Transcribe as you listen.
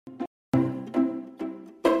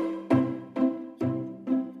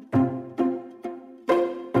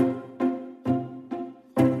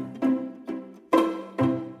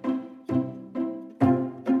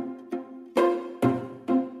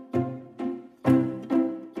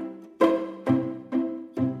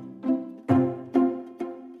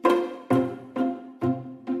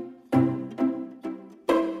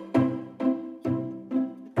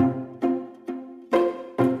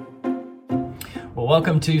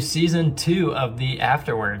Welcome to season 2 of The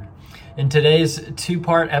Afterword. In today's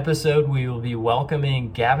two-part episode, we will be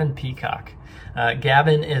welcoming Gavin Peacock.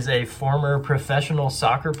 Gavin is a former professional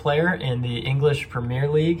soccer player in the English Premier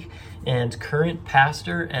League and current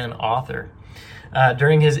pastor and author.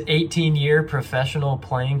 During his 18-year professional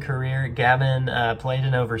playing career, Gavin played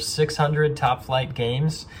in over 600 top-flight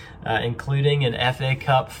games, including an FA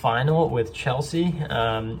Cup final with Chelsea,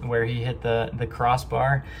 where he hit the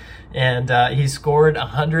crossbar, and he scored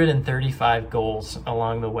 135 goals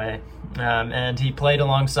along the way. And he played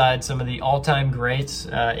alongside some of the all-time greats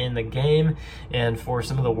in the game and for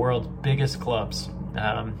some of the world's biggest clubs.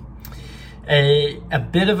 A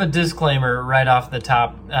bit of a disclaimer right off the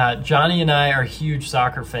top. Johnny and I are huge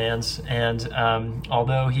soccer fans, and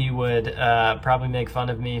although he would probably make fun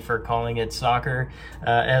of me for calling it soccer,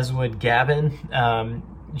 as would Gavin,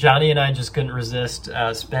 Johnny and I just couldn't resist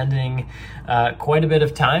spending quite a bit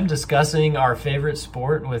of time discussing our favorite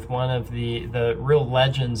sport with one of the real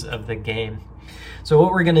legends of the game. So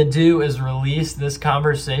what we're going to do is release this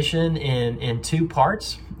conversation in two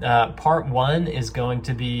parts. Part 1 is going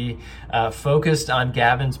to be focused on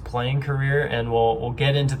Gavin's playing career, and we'll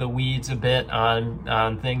get into the weeds a bit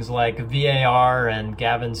on things like VAR and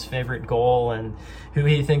Gavin's favorite goal and who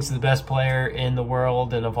he thinks the best player in the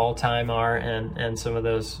world and of all time are, and some of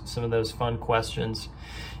those fun questions.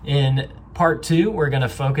 In part 2, we're going to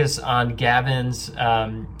focus on Gavin's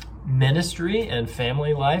ministry and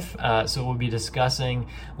family life. So we'll be discussing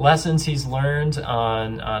lessons he's learned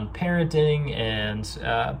on parenting and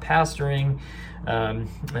pastoring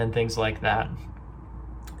and things like that.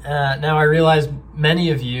 Now, I realize many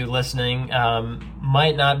of you listening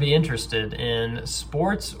might not be interested in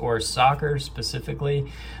sports or soccer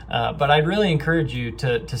specifically, but I'd really encourage you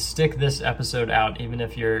to stick this episode out, even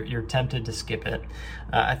if you're tempted to skip it.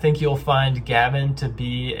 I think you'll find Gavin to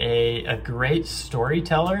be a great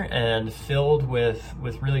storyteller and filled with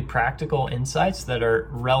really practical insights that are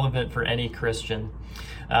relevant for any Christian.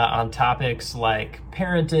 On topics like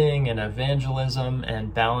parenting and evangelism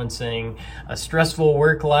and balancing a stressful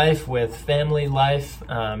work life with family life.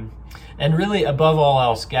 And really, above all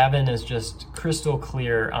else, Gavin is just crystal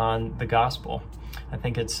clear on the gospel. I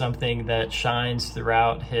think it's something that shines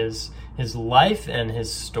throughout his life and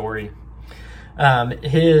his story.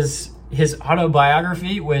 His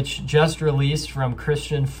autobiography, which just released from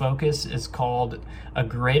Christian Focus, is called A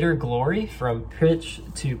Greater Glory, From Pitch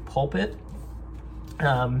to Pulpit.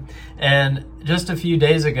 And just a few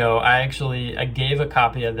days ago, I gave a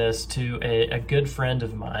copy of this to a good friend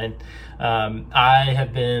of mine. I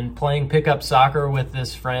have been playing pickup soccer with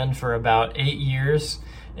this friend for about 8 years,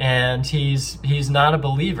 and he's not a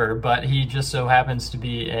believer, but he just so happens to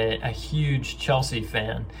be a huge Chelsea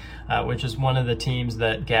fan, which is one of the teams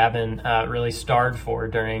that Gavin really starred for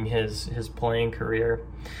during his playing career.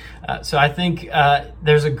 So I think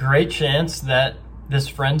there's a great chance that this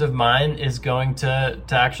friend of mine is going to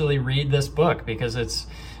actually read this book, because it's,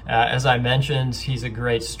 as I mentioned, he's a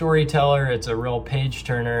great storyteller. It's a real page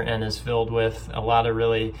turner and is filled with a lot of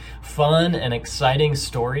really fun and exciting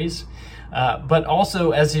stories. But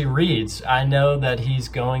also, as he reads, I know that he's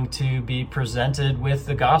going to be presented with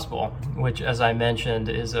the gospel, which, as I mentioned,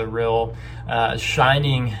 is a real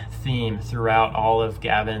shining theme throughout all of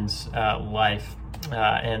Gavin's life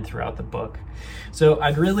and throughout the book. So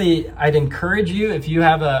I'd encourage you, if you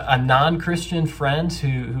have a non-Christian friend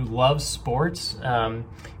who loves sports,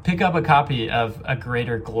 pick up a copy of A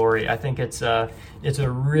Greater Glory. I think it's a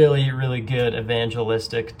really, really good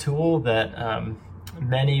evangelistic tool that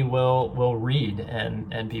many will read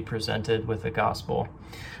and be presented with the gospel.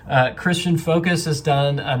 Christian Focus has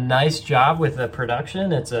done a nice job with the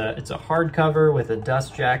production. It's a hardcover with a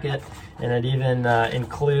dust jacket, and it even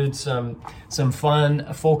includes some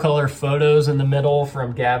fun full color photos in the middle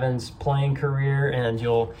from Gavin's playing career, and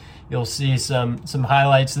you'll see some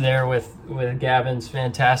highlights there with Gavin's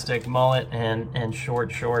fantastic mullet and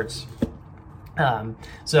short shorts.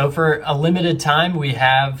 So for a limited time, we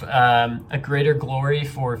have A Greater Glory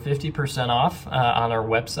for 50% off on our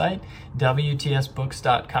website,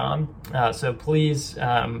 WTSbooks.com. So please,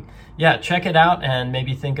 check it out and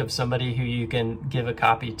maybe think of somebody who you can give a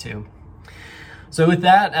copy to. So with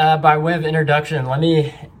that, by way of introduction, let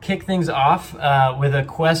me kick things off with a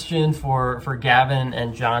question for Gavin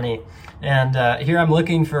and Johnny. And here I'm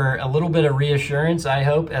looking for a little bit of reassurance, I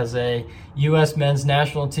hope, as a U.S. men's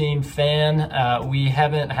national team fan. We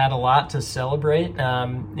haven't had a lot to celebrate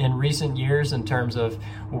in recent years in terms of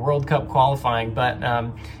World Cup qualifying, but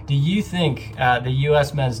do you think the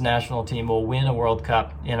U.S. men's national team will win a World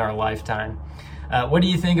Cup in our lifetime? What do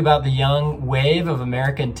you think about the young wave of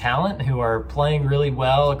American talent who are playing really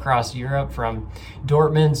well across Europe, from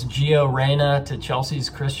Dortmund's Gio Reyna to Chelsea's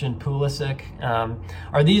Christian Pulisic?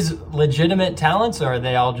 Are these legitimate talents, or are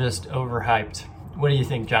they all just overhyped? What do you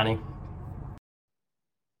think, Johnny?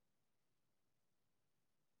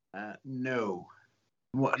 No.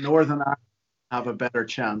 Northern Ireland have a better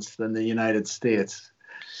chance than the United States.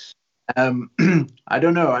 I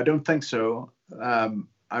don't know. I don't think so.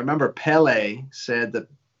 I remember Pele said that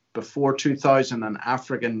before 2000, an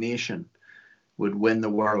African nation would win the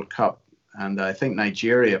World Cup. And I think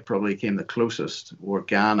Nigeria probably came the closest, or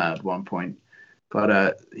Ghana at one point.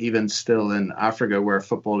 But even still in Africa, where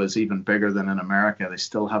football is even bigger than in America, they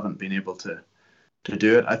still haven't been able to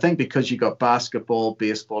do it. I think because you got basketball,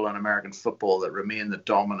 baseball, and American football that remain the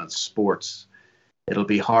dominant sports, it'll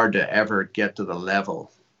be hard to ever get to the level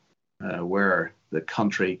where the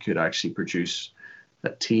country could actually produce a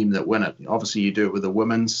team that win it. Obviously, you do it with the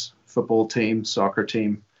women's football team, soccer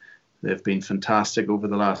team. They've been fantastic over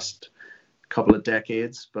the last couple of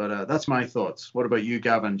decades. But that's my thoughts. What about you,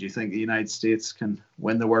 Gavin? Do you think the United States can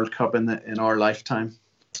win the World Cup in our lifetime?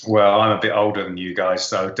 Well, I'm a bit older than you guys,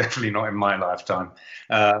 so definitely not in my lifetime.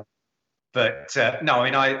 But no, I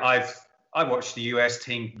mean, I watched the US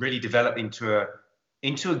team really develop into a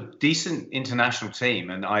decent international team,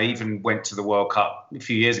 and I even went to the World Cup a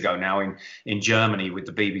few years ago now in Germany with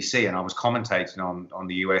the BBC, and I was commentating on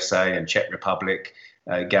the USA and Czech Republic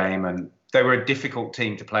game, and they were a difficult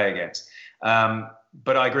team to play against.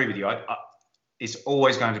 But I agree with you. It's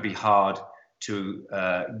always going to be hard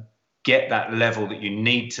to get that level that you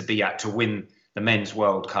need to be at to win the Men's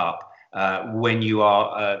World Cup when you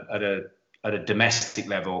are at a domestic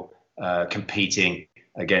level competing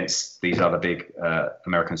against these other big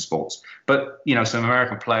American sports. But, you know, some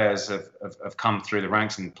American players have come through the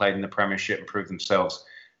ranks and played in the Premiership and proved themselves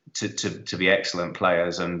to be excellent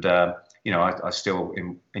players. And, you know, I still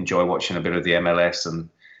enjoy watching a bit of the MLS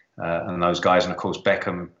and those guys. And, of course,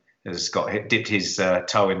 Beckham has dipped his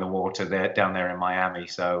toe in the water down there in Miami.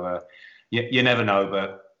 So you never know,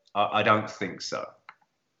 but I don't think so.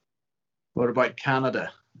 What about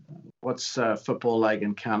Canada? What's football like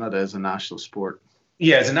in Canada as a national sport?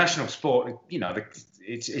 Yeah, as a national sport, you know,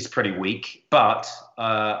 it's pretty weak. But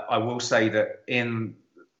I will say that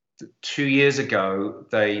 2 years ago,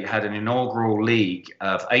 they had an inaugural league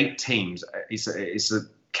of 8 teams. It's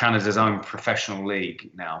Canada's own professional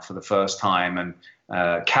league now for the first time.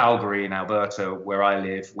 And Calgary in Alberta, where I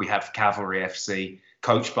live, we have Cavalry FC,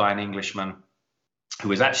 coached by an Englishman who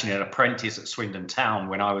was actually an apprentice at Swindon Town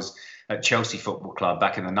when I was at Chelsea Football Club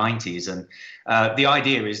back in the 90s. And the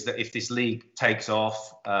idea is that if this league takes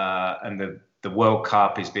off and the World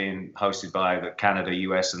Cup is being hosted by Canada,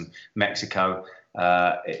 US and Mexico,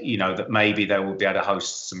 you know, that maybe they will be able to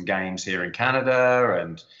host some games here in Canada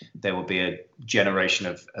and there will be a generation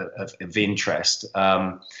of interest.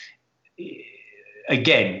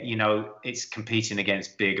 Again, you know, it's competing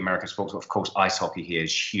against big American sports. Of course, ice hockey here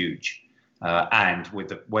is huge. And with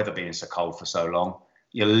the weather being so cold for so long,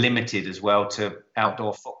 you're limited as well to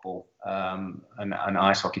outdoor football, and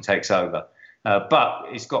ice hockey takes over. But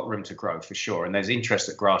it's got room to grow for sure. And there's interest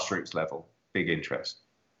at grassroots level, big interest.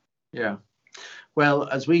 Yeah. Well,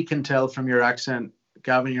 as we can tell from your accent,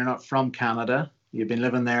 Gavin, you're not from Canada. You've been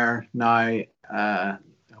living there now,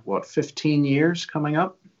 15 years coming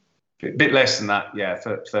up? A bit less than that, yeah,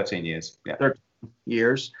 13 years. Yeah. 13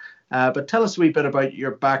 years. But tell us a wee bit about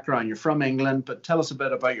your background. You're from England, but tell us a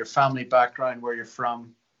bit about your family background, where you're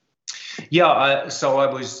from. Yeah, so I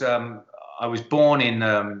was born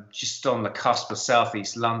in just on the cusp of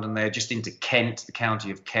southeast London there, just into Kent, the county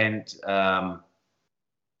of Kent, in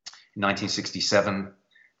 1967, a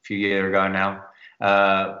few years ago now.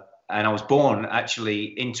 And I was born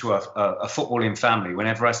actually into a footballing family.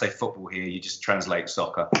 Whenever I say football here, you just translate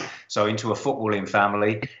soccer. So into a footballing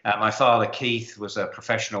family. My father, Keith, was a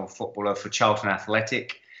professional footballer for Charlton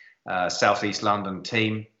Athletic, Southeast London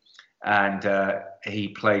team. And he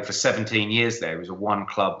played for 17 years there. He was a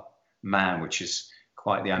one-club man, which is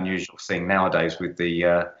quite the unusual thing nowadays with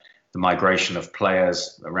the migration of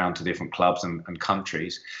players around to different clubs and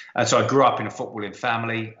countries. And so I grew up in a footballing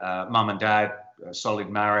family, mum and dad, a solid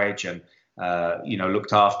marriage, and you know,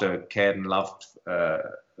 looked after, cared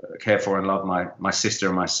for and loved my sister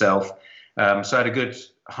and myself. So I had a good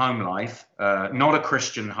home life, not a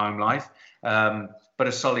Christian home life, but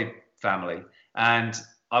a solid family. And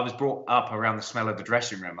I was brought up around the smell of the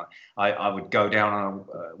dressing room. I would go down on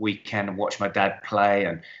a weekend and watch my dad play,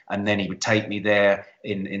 and then he would take me there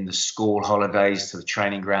in the school holidays to the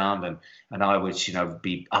training ground, and I would,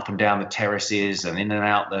 be up and down the terraces and in and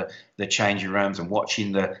out the changing rooms and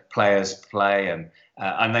watching the players play,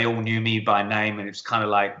 and they all knew me by name, and it was kind of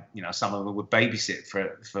like, some of them would babysit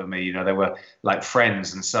for me. They were like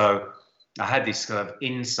friends, and so I had this kind of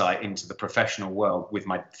insight into the professional world with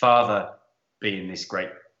my father being this great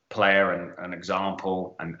player and an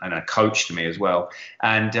example and a coach to me as well,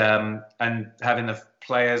 and having the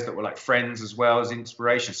players that were like friends as well as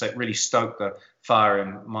inspiration. So it really stoked the fire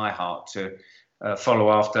in my heart to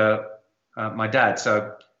follow after my dad.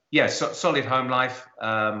 So yeah, solid home life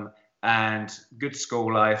and good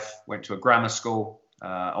school life. Went to a grammar school,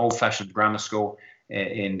 old-fashioned grammar school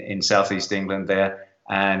in southeast England there,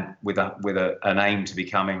 and with an aim to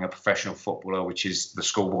becoming a professional footballer, which is the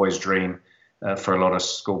schoolboy's dream. For a lot of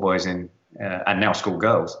schoolboys and now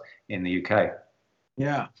schoolgirls in the UK.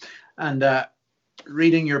 Yeah. And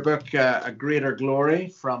reading your book, A Greater Glory,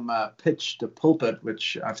 From Pitch to Pulpit,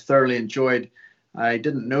 which I've thoroughly enjoyed. I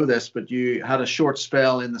didn't know this, but you had a short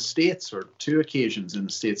spell in the States, or 2 occasions in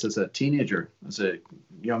the States as a teenager, as a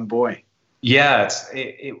young boy. Yeah.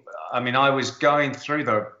 I was going through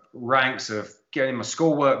the ranks of getting my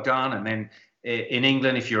schoolwork done. And then in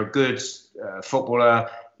England, if you're a good footballer,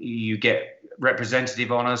 you get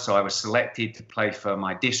representative honours. So I was selected to play for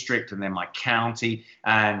my district and then my county.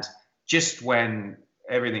 And just when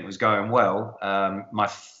everything was going well, my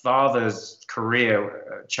father's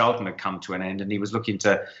career at Charlton had come to an end, and he was looking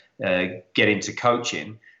to get into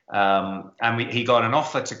coaching. And he got an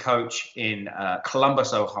offer to coach in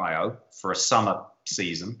Columbus, Ohio for a summer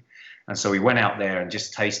season. And so we went out there and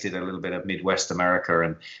just tasted a little bit of Midwest America.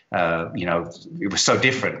 And, it was so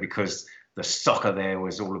different because the soccer there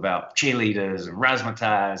was all about cheerleaders and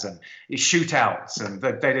razzmatazz and shootouts. And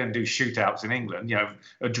they didn't do shootouts in England.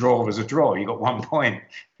 A draw was a draw. You got 1 point.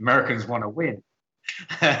 Americans want to win.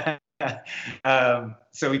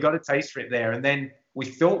 So we got a taste for it there. And then we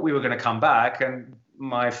thought we were going to come back. And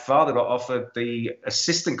my father got offered the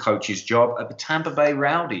assistant coach's job at the Tampa Bay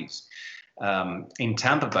Rowdies in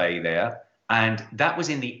Tampa Bay there. And that was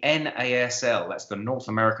in the NASL, that's the North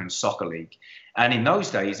American Soccer League. And in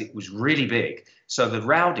those days, it was really big. So the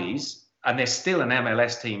Rowdies, and they're still an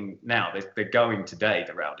MLS team now, they're going today,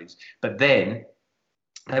 the Rowdies. But then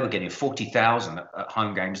they were getting 40,000 at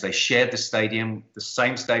home games. They shared the stadium, the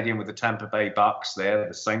same stadium with the Tampa Bay Bucks there,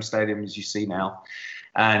 the same stadium as you see now.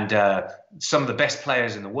 And some of the best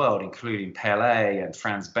players in the world, including Pele and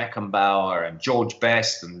Franz Beckenbauer and George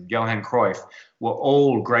Best and Johan Cruyff, were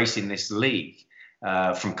all gracing this league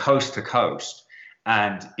from coast to coast.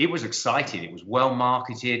 And it was exciting. It was well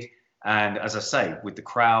marketed. And as I say, with the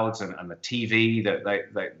crowds and the TV,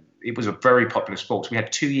 it was a very popular sport. So we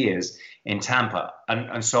had 2 years in Tampa.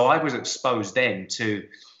 And so I was exposed then to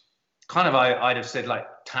kind of, I'd have said like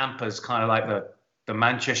Tampa's kind of like the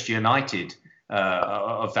Manchester United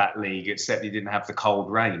of that league, except he didn't have the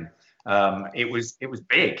cold rain. It was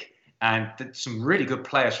big. And some really good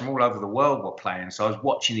players from all over the world were playing. So I was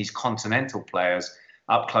watching these continental players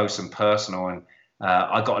up close and personal. And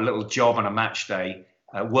I got a little job on a match day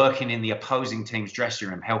working in the opposing team's dressing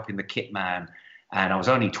room, helping the kit man. And I was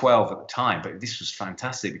only 12 at the time. But this was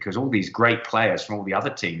fantastic because all these great players from all the other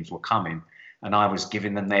teams were coming. And I was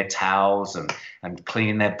giving them their towels and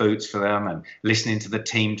cleaning their boots for them and listening to the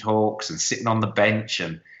team talks and sitting on the bench.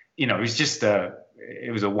 And, it was just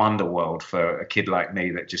it was a wonder world for a kid like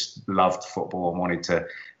me that just loved football and wanted to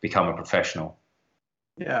become a professional.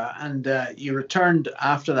 Yeah, and you returned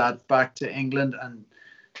after that back to England and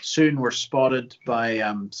soon were spotted by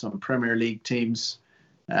some Premier League teams,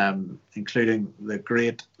 including the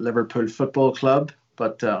great Liverpool Football Club.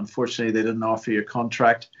 But unfortunately, they didn't offer you a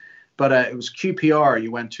contract. But it was QPR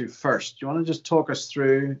you went to first. Do you want to just talk us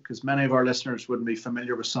through, because many of our listeners wouldn't be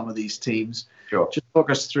familiar with some of these teams. Sure. Just talk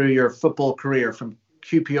us through your football career from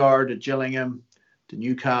QPR to Gillingham to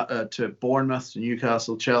Newcastle to Bournemouth to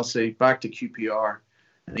Newcastle, Chelsea, back to QPR,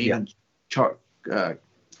 and even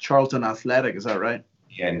Charlton Athletic. Is that right?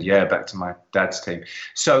 And back to my dad's team.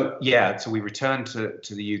 So we returned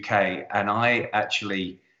to the UK, and I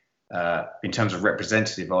actually, in terms of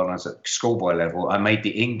representative honours at schoolboy level, I made the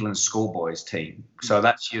England schoolboys team. So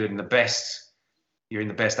that's you're in the best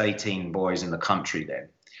 18 boys in the country then.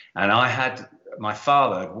 And my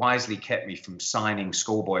father had wisely kept me from signing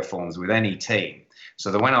schoolboy forms with any team. So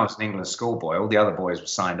that when I was an England schoolboy, all the other boys were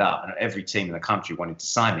signed up, and every team in the country wanted to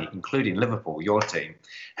sign me, including Liverpool, your team,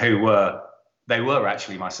 who were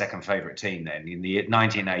actually my second favourite team then. In the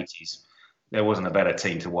 1980s, there wasn't a better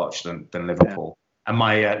team to watch than Liverpool. And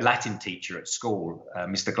my Latin teacher at school,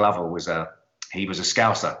 Mr. Glover, he was a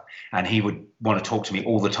Scouser, and he would want to talk to me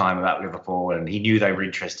all the time about Liverpool, and he knew they were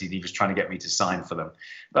interested. He was trying to get me to sign for them.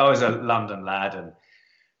 But I was a London lad, and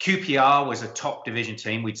QPR was a top division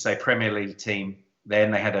team. We'd say Premier League team.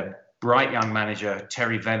 Then they had a bright young manager,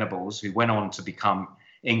 Terry Venables, who went on to become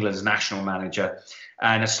England's national manager,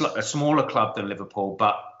 and a smaller club than Liverpool,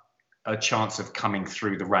 but a chance of coming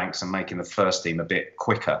through the ranks and making the first team a bit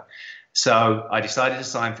quicker. So I decided to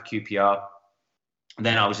sign for QPR. And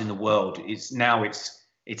then I was in the world. It's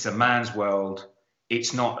a man's world.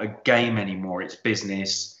 It's not a game anymore. It's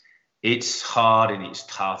business. It's hard and it's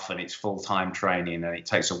tough and it's full-time training, and it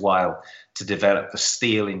takes a while to develop the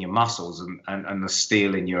steel in your muscles and the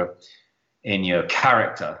steel in your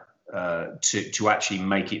character to actually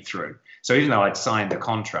make it through. So even though I'd signed the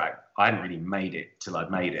contract, I hadn't really made it till I'd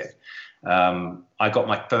made it. I got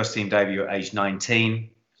my first team debut at age 19.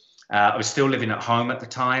 I was still living at home at the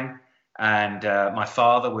time, and my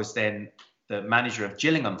father was then the manager of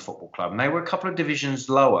Gillingham Football Club, and they were a couple of divisions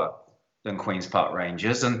lower than Queen's Park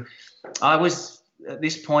Rangers. And I was, at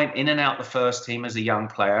this point, in and out the first team as a young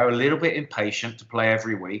player, a little bit impatient to play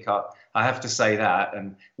every week. I have to say that,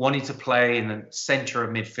 and wanting to play in the centre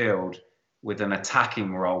of midfield with an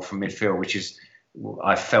attacking role from midfield, which is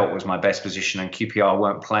I felt was my best position, and QPR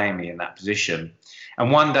weren't playing me in that position.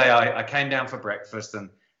 And one day I came down for breakfast, and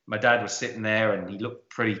my dad was sitting there, and he looked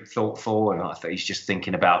pretty thoughtful, and I thought he's just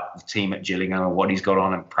thinking about the team at Gillingham and what he's got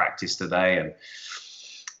on in practice today.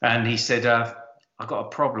 And he said, "I've got a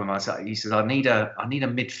problem." He said, I need a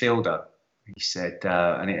midfielder. He said,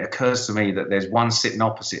 and it occurs to me that there's one sitting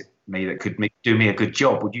opposite me that could do me a good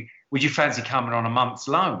job. Would you fancy coming on a month's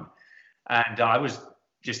loan? And I was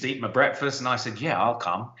just eating my breakfast, and I said, "Yeah, I'll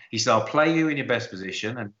come." He said, "I'll play you in your best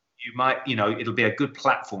position, and you might, it'll be a good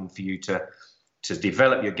platform for you to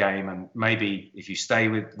develop your game, and maybe if you stay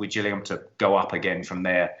with Gillingham, to go up again from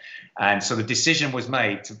there." And so the decision was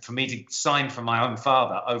made for me to sign for my own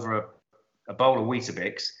father over a bowl of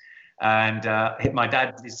Weetabix, and my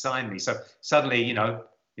dad did sign me. So suddenly, not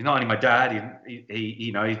only my dad,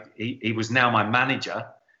 he was now my manager,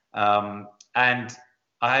 and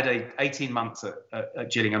I had 18 months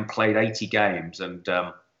at Gillingham, played 80 games, and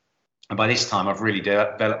by this time I've really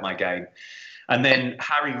developed my game. And then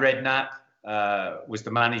Harry Redknapp was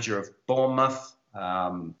the manager of Bournemouth,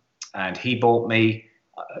 and he bought me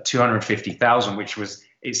 250,000, which was,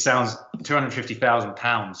 it sounds, 250,000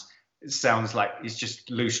 pounds. It sounds like it's just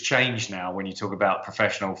loose change now when you talk about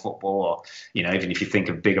professional football, or even if you think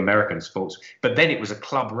of big American sports. But then it was a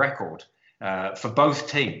club record for both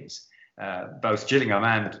teams, both Gillingham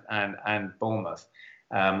and Bournemouth.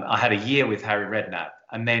 I had a year with Harry Redknapp,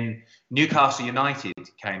 and then Newcastle United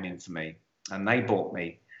came in for me, and they bought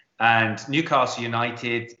me. And Newcastle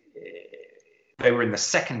United, they were in the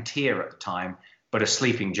second tier at the time, but a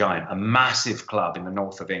sleeping giant, a massive club in the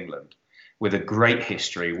north of England with a great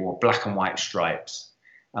history, wore black and white stripes.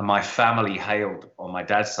 And my family on my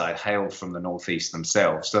dad's side, hailed from the northeast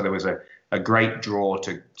themselves. So there was a great draw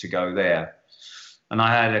to go there. And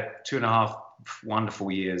I had 2.5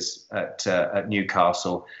 wonderful years at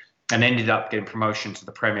Newcastle, and ended up getting promotion to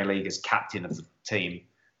the Premier League as captain of the team,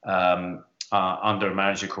 under a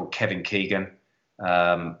manager called Kevin Keegan.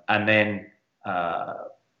 And then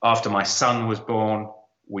after my son was born,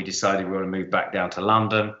 we decided we were going to move back down to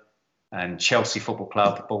London, and Chelsea Football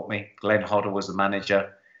Club bought me. Glenn Hodder was the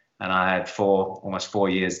manager, and I had almost 4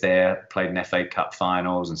 years there, played in FA Cup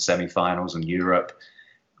finals and semi-finals in Europe,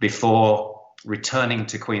 before returning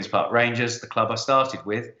to Queen's Park Rangers, the club I started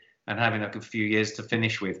with, and having a good few years to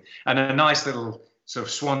finish with. And a nice little sort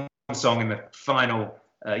of swan song in the final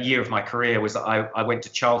year of my career was that I went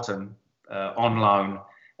to Charlton on loan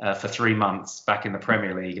for 3 months back in the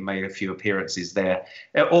Premier League, and made a few appearances there.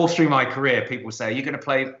 All through my career, people say, "Are you going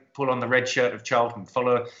to pull on the red shirt of Charlton,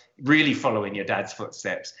 really following your dad's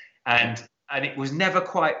footsteps?" And it was never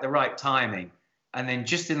quite the right timing. And then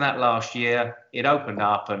just in that last year, it opened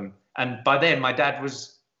up, and by then my dad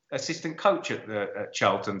was assistant coach at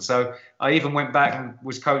Charlton. So I even went back and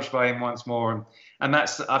was coached by him once more. And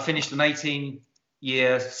I finished an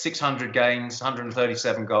 18-year, 600 games,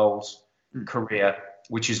 137 goals career,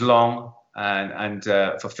 which is long and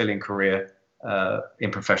fulfilling career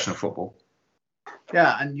in professional football.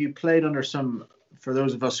 Yeah, and you played under for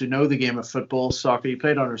those of us who know the game of football, soccer, you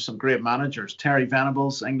played under some great managers. Terry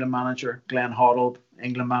Venables, England manager. Glenn Hoddle,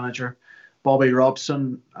 England manager. Bobby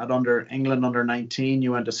Robson England under 19.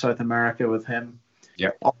 You went to South America with him.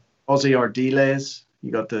 Yeah. Ozzy Ardiles,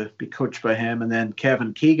 you got to be coached by him. And then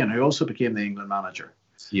Kevin Keegan, who also became the England manager.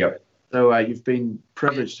 Yeah. So you've been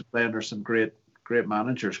privileged to play under some great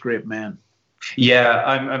managers, great men. Yeah,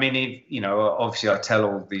 I mean, obviously I tell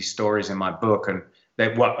all these stories in my book, and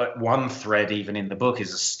one thread even in the book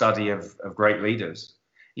is a study of great leaders,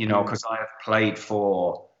 because I have played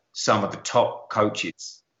for some of the top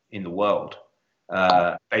coaches in the world.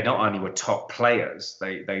 They not only were top players,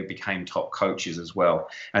 they became top coaches as well.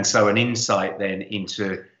 And so an insight then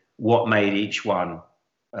into what made each one,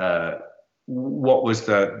 what was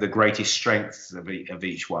the greatest strengths of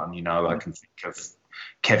each one. I can think of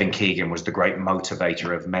Kevin Keegan was the great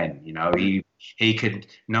motivator of men. He could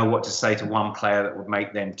know what to say to one player that would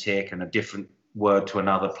make them tick, and a different word to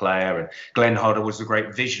another player. And Glenn Hodder was the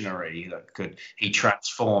great visionary he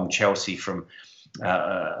transformed Chelsea from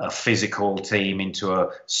a physical team into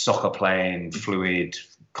a soccer playing, fluid,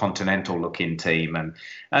 continental looking team,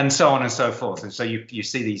 and so on and so forth. And so you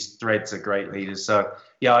see these threads of great leaders. So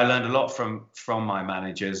yeah, I learned a lot from my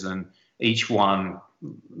managers, and each one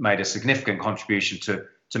made a significant contribution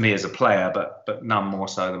to me as a player, but none more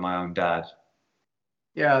so than my own dad.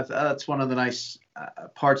 Yeah, that's one of the nice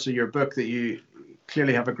parts of your book, that you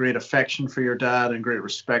clearly have a great affection for your dad and great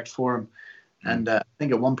respect for him. And I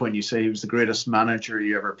think at one point you say he was the greatest manager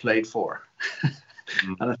you ever played for.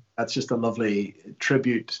 And that's just a lovely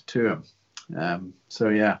tribute to him. So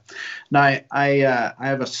yeah. Now I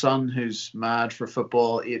have a son who's mad for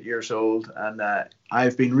football, 8 years old, and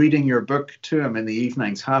I've been reading your book to him in the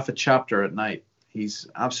evenings, half a chapter at night. He's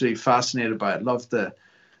absolutely fascinated by it. Loved the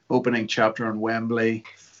opening chapter on Wembley,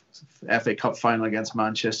 FA Cup final against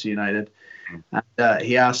Manchester United. And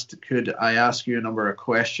he asked, could I ask you a number of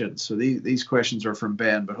questions? So these questions are from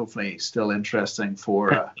Ben, but hopefully still interesting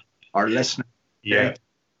for our listeners. Yeah.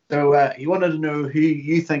 So he wanted to know who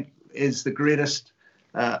you think is the greatest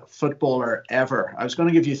footballer ever. I was going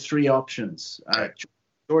to give you three options: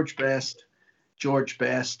 George Best, George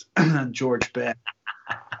Best, and George Best.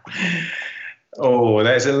 Oh,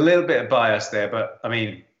 there's a little bit of bias there, but I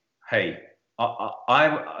mean, hey,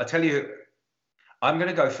 I tell you, I'm going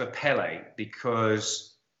to go for Pele,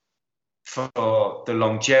 because for the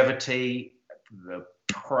longevity, the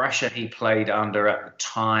pressure he played under at the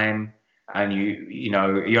time, and you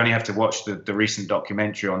only have to watch the recent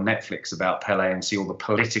documentary on Netflix about Pele and see all the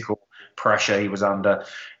political pressure he was under,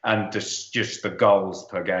 and just the goals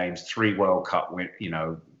per games, 3 World Cup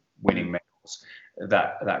winning medals,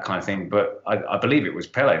 that kind of thing. But I believe it was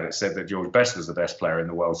Pele that said that George Best was the best player in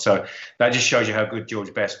the world. So that just shows you how good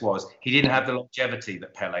George Best was. He didn't have the longevity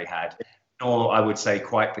that Pele had, nor I would say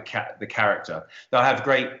quite the character. Though I have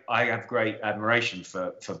great admiration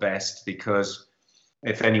for Best, because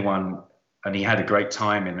if anyone, and he had a great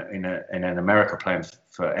time in America playing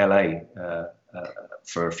for LA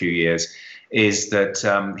for a few years, is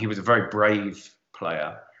that he was a very brave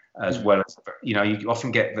player, as well as, you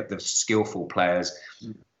often get the skillful players,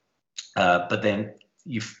 but then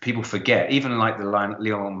people forget, even like the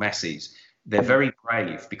Lionel Messi's, they're very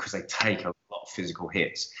brave because they take a lot of physical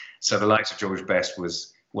hits. So the likes of George Best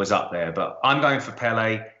was up there, but I'm going for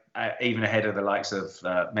Pele, even ahead of the likes of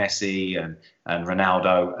Messi and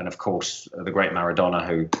Ronaldo, and of course the great Maradona,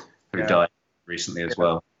 who died recently as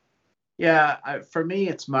well. Yeah, for me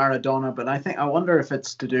it's Maradona, but I wonder if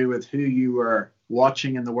it's to do with who you were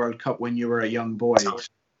watching in the World Cup when you were a young boy.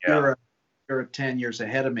 Yeah. You're 10 years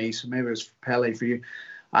ahead of me, so maybe it was Pele for you.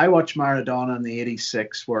 I watched Maradona in the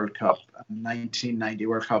 86 World Cup, 1990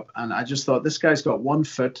 World Cup, and I just thought, this guy's got one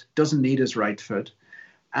foot, doesn't need his right foot.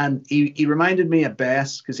 And he reminded me of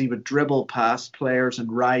Best, because he would dribble past players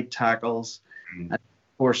and ride tackles. And of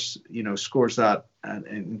course, scores that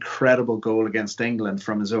incredible goal against England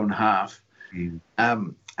from his own half.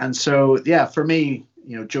 And so, yeah, for me,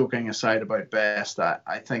 joking aside about Best,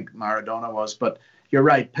 I think Maradona was. But you're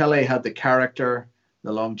right, Pele had the character,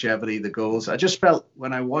 the longevity, the goals. I just felt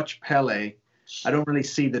when I watch Pele, I don't really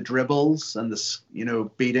see the dribbles and the,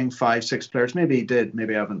 beating 5-6 players. Maybe he did.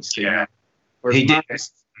 Maybe I haven't seen it. Whereas he did.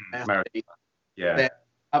 They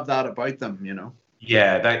have that about them,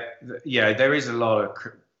 Yeah, there is a lot of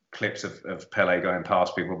clips of Pele going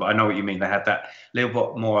past people, but I know what you mean. They had that little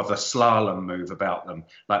bit more of a slalom move about them,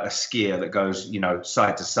 like a skier that goes,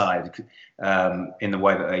 side to side, in the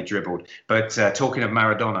way that they dribbled. But talking of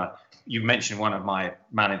Maradona, you mentioned one of my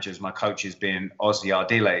managers, my coaches, being Ozzy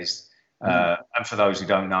Ardiles. And for those who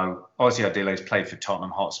don't know, Ozzy Ardiles played for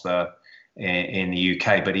Tottenham Hotspur in the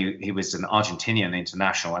UK, but he was an Argentinian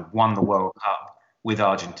international and won the World Cup with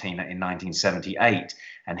Argentina in 1978.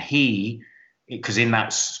 And because in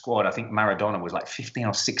that squad, I think Maradona was like 15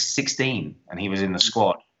 or 16, and he was in the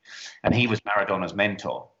squad, and he was Maradona's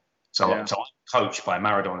mentor. So I was coached by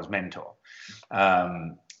Maradona's mentor.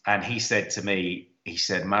 And he said to me,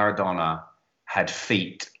 Maradona had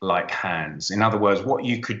feet like hands. In other words, what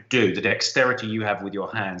you could do, the dexterity you have with your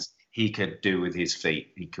hands, he could do with his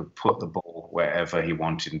feet. He could put the ball wherever he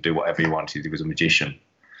wanted and do whatever he wanted. He was a magician.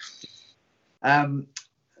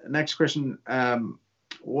 Next question.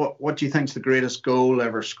 What do you think is the greatest goal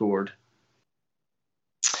ever scored?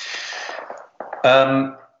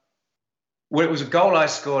 Well, it was a goal I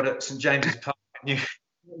scored at St James's Park. It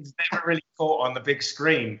was never really caught on the big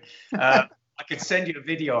screen. I could send you a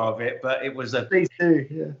video of it, but it was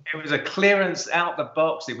it was a clearance out the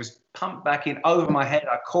box. It was pumped back in over my head.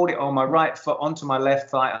 I caught it on my right foot onto my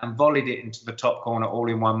left thigh and volleyed it into the top corner all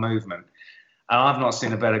in one movement. And I've not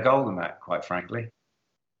seen a better goal than that, quite frankly.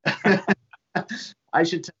 I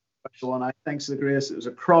should tell you one I think's the greatest. It was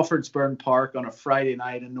at Crawfordsburn Park on a Friday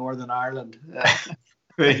night in Northern Ireland.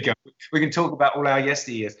 There you go. We can talk about all our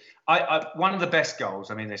yesteryears. One of the best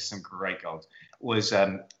goals, I mean, there's some great goals, was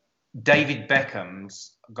David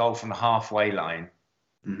Beckham's goal from the halfway line.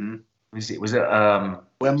 Mm-hmm. It was at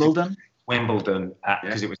Wimbledon. Wimbledon,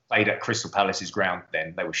 because it was played at Crystal Palace's ground.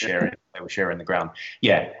 Then they were sharing the ground.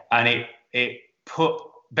 Yeah, and it put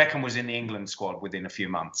Beckham was in the England squad within a few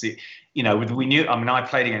months. We knew. I mean, I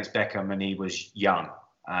played against Beckham and he was young,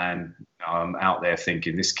 and I'm out there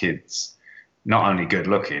thinking this kid's not only good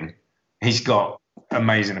looking, he's got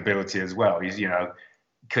amazing ability as well. He's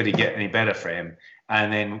could he get any better for him?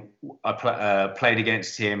 And then I played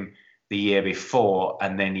against him the year before,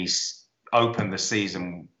 and then he's opened the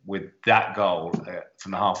season with that goal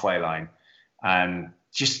from the halfway line, and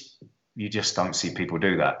you just don't see people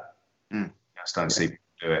do that. You just don't see people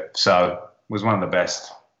do it. So it was one of the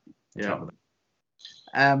best. Yeah.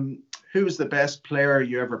 Who was the best player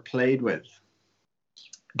you ever played with?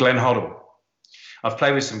 Glenn Hoddle. I've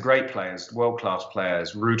played with some great players, world-class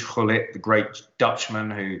players. Ruud Gullit, the great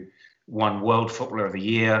Dutchman who won World Footballer of the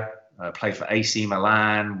Year, played for AC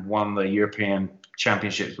Milan, won the European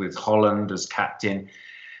Championships with Holland as captain.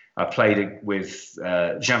 I played with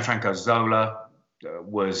Gianfranco Zola,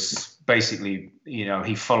 was basically,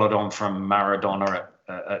 he followed on from Maradona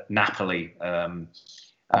at Napoli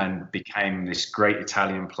and became this great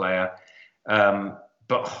Italian player.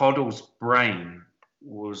 But Hoddle's brain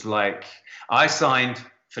was like, I signed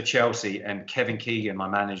for Chelsea and Kevin Keegan, my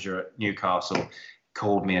manager at Newcastle,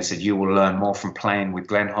 called me and said, you will learn more from playing with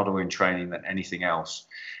Glenn Hoddle in training than anything else.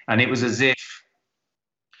 And it was as if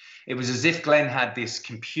Glenn had this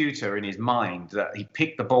computer in his mind that he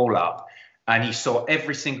picked the ball up and he saw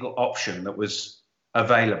every single option that was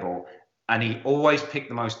available. And he always picked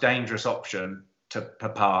the most dangerous option to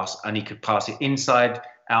pass, and he could pass it inside,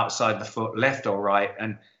 outside the foot, left or right.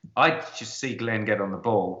 And I'd just see Glenn get on the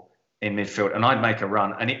ball in midfield and I'd make a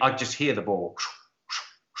run and I'd just hear the ball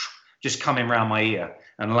just coming round my ear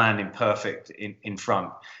and landing perfect in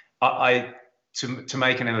front. To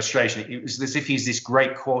make an illustration, it was as if he's this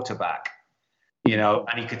great quarterback,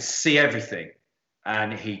 and he could see everything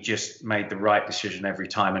and he just made the right decision every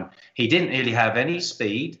time. And he didn't really have any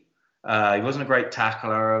speed. He wasn't a great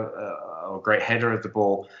tackler or a great header of the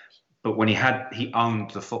ball, but when he owned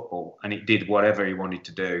the football and it did whatever he wanted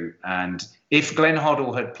to do. And if Glenn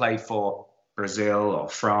Hoddle had played for Brazil or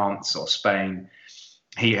France or Spain,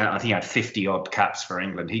 I think he had 50 odd caps for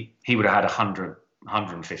England. He would have had 100,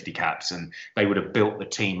 150 caps, and they would have built the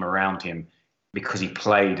team around him because he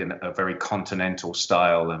played in a very continental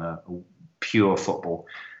style and a pure football.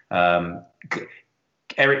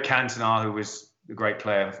 Eric Cantona, who was a great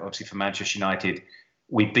player, obviously for Manchester United,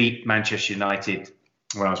 we beat Manchester United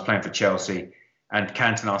when I was playing for Chelsea, and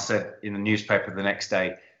Cantona said in the newspaper the next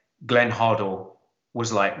day, Glenn Hoddle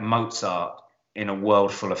was like Mozart in a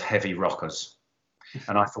world full of heavy rockers.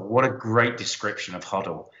 And I thought, what a great description of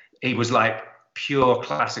Hoddle. He was like pure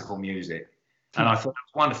classical music. And I thought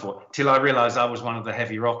that was wonderful, till I realized I was one of the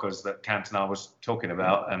heavy rockers that Cantona was talking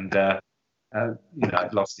about. And,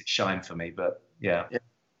 it lost its shine for me, but yeah.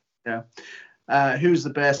 Who's the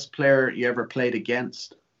best player you ever played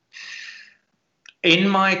against? In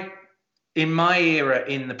my era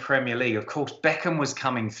in the Premier League, of course, Beckham was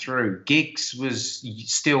coming through. Giggs was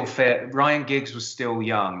still fair. Ryan Giggs was still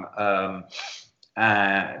young.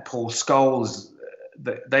 Paul Scholes,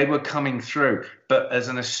 they were coming through. But as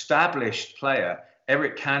an established player,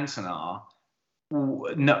 Eric Cantona,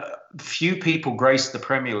 few people graced the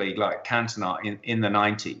Premier League like Cantona in the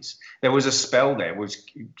 90s. There was a spell there.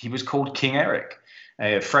 He was called King Eric,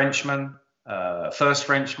 a Frenchman, first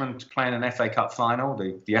Frenchman to play in an FA Cup final,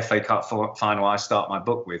 the FA Cup final I start my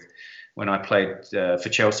book with when I played for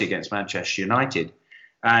Chelsea against Manchester United.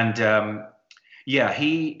 And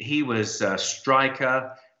he was a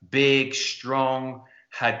striker, big, strong,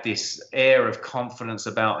 had this air of confidence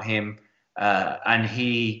about him, and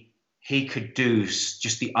he he could do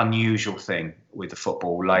just the unusual thing with the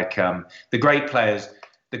football. Like the great players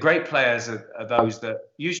are those that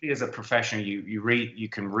usually, as a professional, you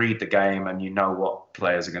can read the game and you know what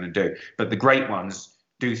players are going to do. But the great ones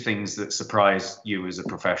do things that surprise you as a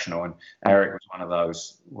professional, and Eric was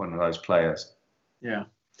one of those players. Yeah.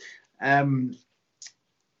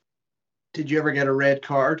 Did you ever get a red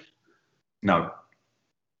card? No.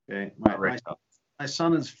 Okay. My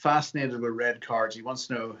son is fascinated with red cards. He wants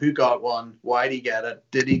to know who got one, why did he get it,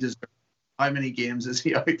 did he deserve it, how many games is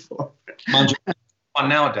he out for?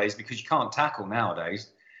 Nowadays, because you can't tackle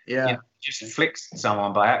nowadays. Yeah. You just flick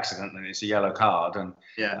someone by accident and it's a yellow card. And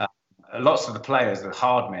yeah, lots of the players, the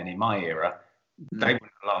hard men in my era, they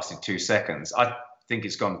wouldn't have lasted 2 seconds. I think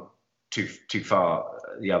it's gone too far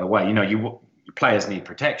the other way. Players need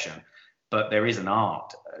protection, but there is an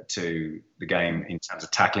art to the game in terms of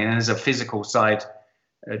tackling, and there's a physical side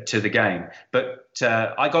to the game. But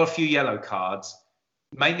I got a few yellow cards,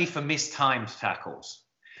 mainly for mistimed tackles.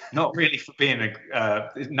 Not really for being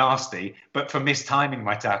nasty, but for mistiming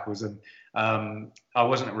my tackles. And I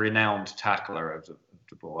wasn't a renowned tackler of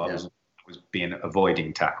the ball. I was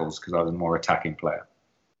avoiding tackles because I was a more attacking player.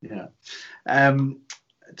 Yeah.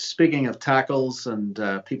 Speaking of tackles and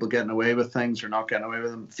people getting away with things or not getting away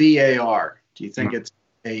with them, VAR, do you think it's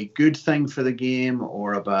a good thing for the game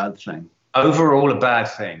or a bad thing? Overall, a bad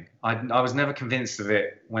thing. I was never convinced of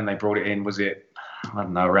it when they brought it in. Was it, I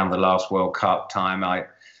don't know, around the last World Cup time? I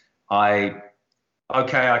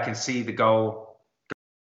can see the goal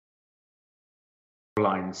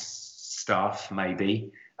line stuff,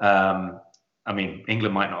 maybe. I mean,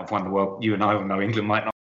 England might not have won the World. You and I will know England might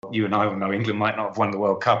not have won the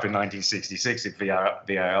World Cup in 1966 if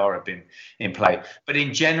VAR had been in play. But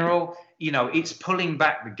in general, it's pulling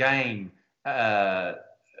back the game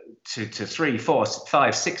to 3, 4,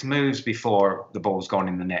 5, 6 moves before the ball's gone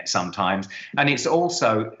in the net sometimes. And it's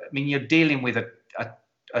also, I mean, you're dealing with a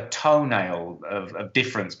toenail of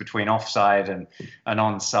difference between offside and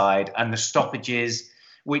onside, and the stoppages,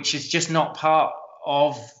 which is just not part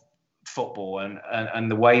of football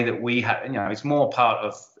and the way that we have. It's more part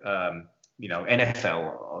of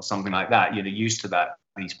NFL or something like that. You're used to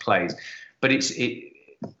these plays, but it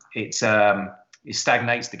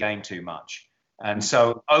stagnates the game too much. And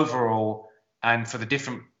so overall, and for the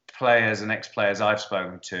different players and ex-players I've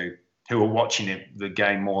spoken to who are watching the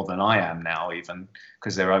game more than I am now, even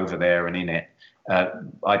because they're over there and in it,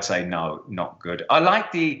 I'd say no, not good. I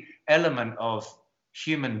like the element of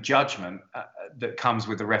human judgment that comes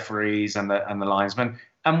with the referees and the linesmen,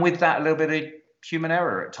 and with that a little bit of human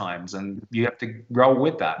error at times, and you have to roll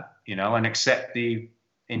with that, and accept the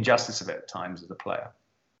injustice of it at times as a player.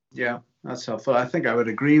 Yeah, that's helpful. I think I would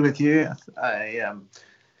agree with you. I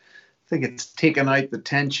think it's taken out the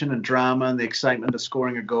tension and drama and the excitement of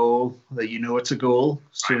scoring a goal, that it's a goal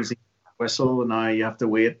as soon as he whistle, and now you have to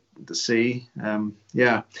wait to see.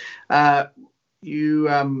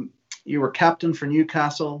 You were captain for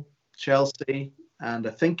Newcastle, Chelsea, and I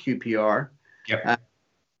think QPR. Yep.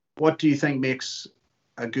 What do you think makes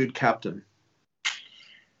a good captain?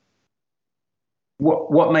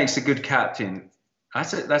 What makes a good captain?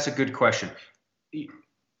 That's a good question.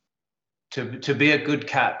 To be a good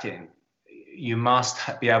captain, you must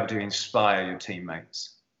be able to inspire your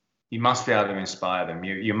teammates. You must be able to inspire them.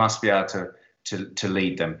 You must be able to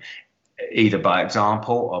lead them, either by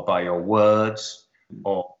example or by your words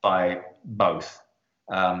or by both.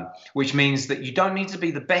 Which means that you don't need to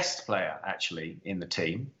be the best player actually in the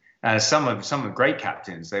team. Some of the great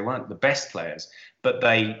captains, they weren't the best players, but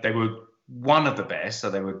they were one of the best, so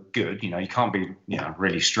they were good. You can't be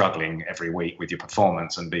really struggling every week with your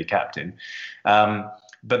performance and be captain.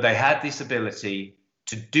 But they had this ability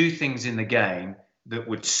to do things in the game that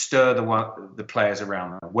would stir the players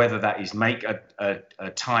around them, whether that is make a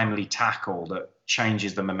timely tackle that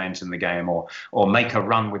changes the momentum of the game, or make a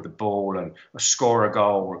run with the ball and score a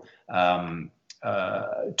goal,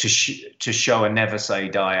 to show a never say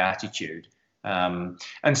die attitude. And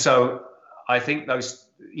so I think those,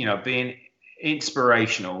 being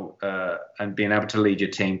inspirational and being able to lead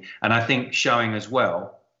your team, and I think showing as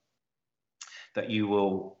well that you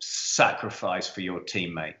will sacrifice for your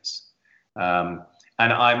teammates. And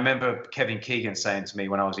I remember Kevin Keegan saying to me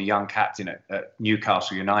when I was a young captain at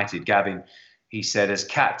Newcastle United, Gavin, he said, as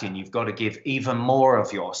captain, you've got to give even more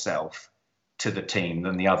of yourself to the team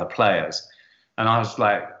than the other players. And I was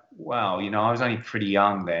like, wow, I was only pretty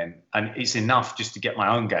young then, and it's enough just to get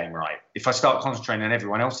my own game right. If I start concentrating on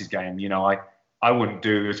everyone else's game, I wouldn't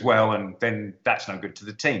do as well, and then that's no good to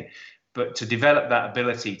the team. But to develop that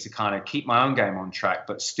ability to kind of keep my own game on track,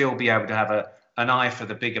 but still be able to have an eye for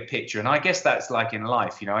the bigger picture. And I guess that's like in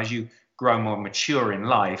life, as you grow more mature in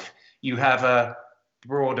life, you have a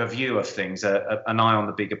broader view of things, an eye on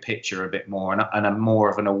the bigger picture a bit more, and a more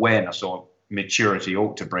of an awareness, or maturity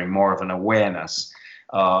ought to bring more of an awareness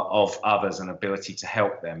of others and ability to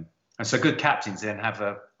help them. And so good captains then have,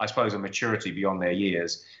 I suppose, a maturity beyond their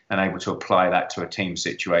years and able to apply that to a team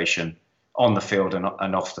situation on the field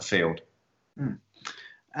and off the field.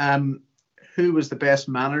 Who was the best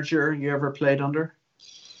manager you ever played under?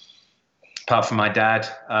 Apart from my dad,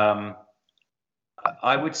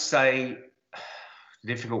 I would say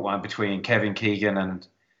difficult one between Kevin Keegan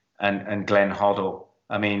and Glenn Hoddle.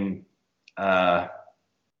 I mean,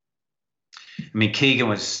 Keegan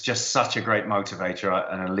was just such a great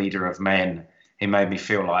motivator and a leader of men. He made me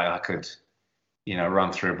feel like I could,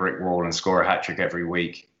 run through a brick wall and score a hat-trick every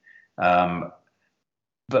week. But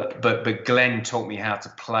Glenn taught me how to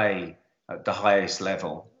play at the highest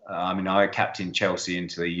level. I captained Chelsea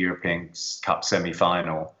into the European Cup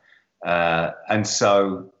semi-final. And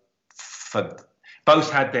so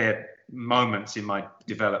both had their moments in my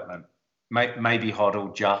development. Maybe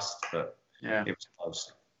Hoddle just, but yeah, it was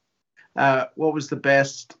close. What was the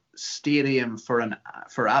best stadium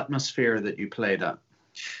for atmosphere that you played at?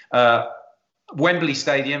 Wembley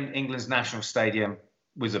Stadium, England's national stadium,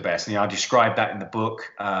 was the best. I described that in the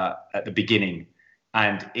book at the beginning,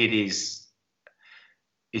 and it's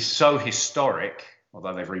so historic.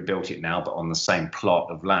 Although they've rebuilt it now, but on the same plot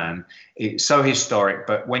of land, it's so historic.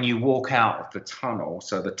 But when you walk out of the tunnel,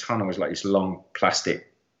 so the tunnel is like this long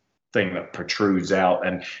plastic thing that protrudes out,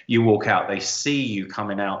 and you walk out, they see you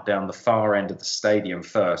coming out down the far end of the stadium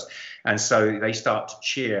first, and so they start to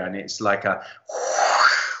cheer, and it's like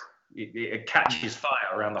it catches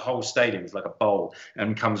fire around the whole stadium. It's like a bowl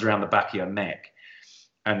and comes around the back of your neck,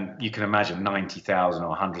 and you can imagine 90,000 or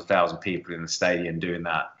 100,000 people in the stadium doing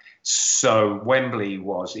that. So Wembley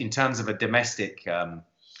was, in terms of a domestic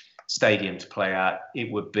stadium to play at,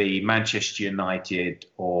 it would be Manchester United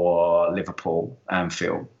or Liverpool,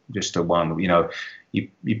 Anfield, just a one. You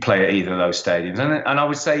play at either of those stadiums, and I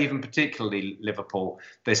would say even particularly Liverpool.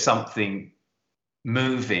 There's something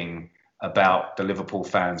moving about the Liverpool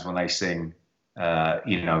fans when they sing,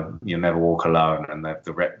 "You'll never walk alone," and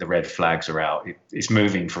the red flags are out. It's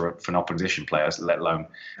moving for an opposition player, let alone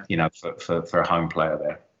for a home player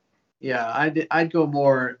there. Yeah, I'd go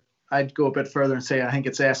a bit further and say I think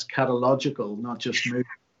it's eschatological, not just moving.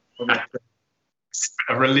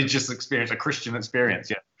 A religious experience, a Christian experience,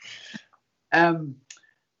 yeah.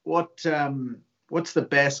 What's the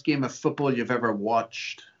best game of football you've ever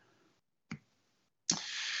watched?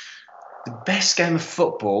 The best game of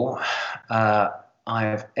football I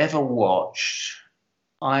have ever watched,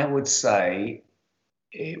 I would say,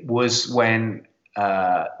 it was when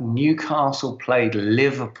Newcastle played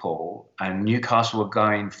Liverpool, and Newcastle were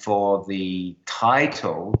going for the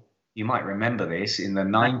title. You might remember this in the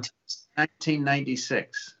 90s.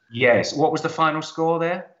 1996. Yes. What was the final score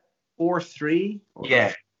there? 4-3.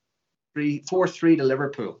 Yeah. 4-3 to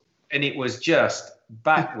Liverpool. And it was just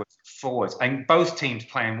backwards, forwards, and both teams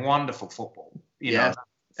playing wonderful football.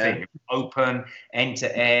 Open, end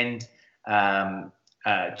to end.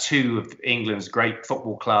 Two of England's great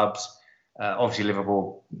football clubs. Obviously,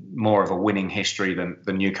 Liverpool more of a winning history than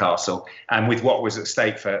Newcastle, and with what was at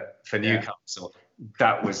stake for Newcastle,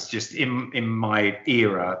 that was just in my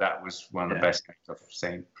era. That was one of the best games I've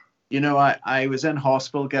seen. I was in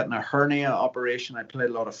hospital getting a hernia operation. I played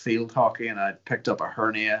a lot of field hockey, and I picked up a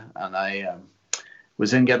hernia, and I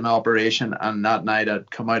was in getting an operation. And that night, I'd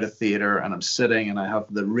come out of theatre, and I'm sitting, and I have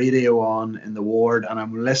the radio on in the ward, and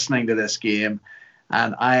I'm listening to this game.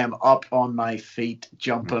 And I am up on my feet,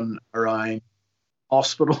 jumping around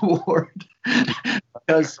hospital ward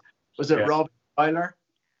because was it Robbie Fowler,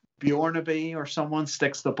 Bjornaby, or someone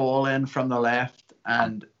sticks the ball in from the left,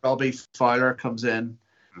 and Robbie Fowler comes in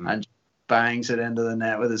and bangs it into the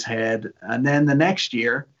net with his head. And then the next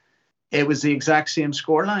year, it was the exact same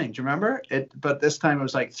scoreline. Do you remember it? But this time it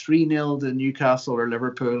was like 3-0 to Newcastle or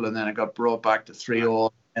Liverpool, and then it got brought back to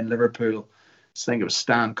 3-0 in Liverpool. I think it was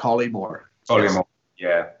Stan Collymore.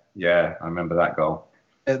 Yeah, I remember that goal.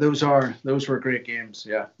 Those were great games.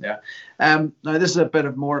 Yeah. Now this is a bit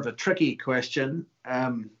of more of a tricky question.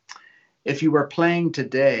 If you were playing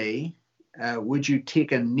today, would you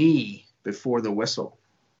take a knee before the whistle?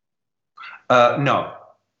 No.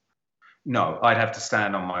 I'd have to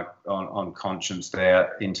stand on my on conscience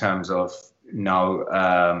there in terms of no.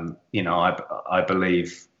 I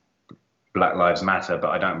believe Black Lives Matter, but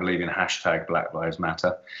I don't believe in hashtag Black Lives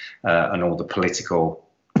Matter and all the political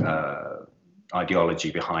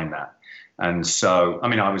ideology behind that. And so,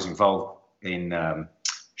 I was involved in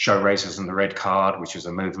Show Racism the Red Card, which is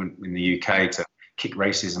a movement in the UK to kick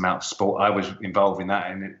racism out of sport. I was involved in that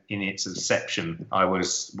in its inception. I'm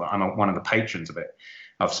one of the patrons of it.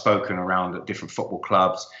 I've spoken around at different football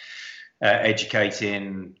clubs,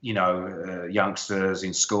 educating, youngsters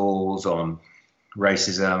in schools on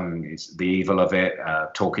racism, it's the evil of it,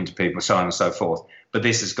 talking to people, so on and so forth. But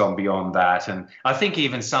this has gone beyond that. And I think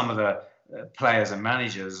even some of the players and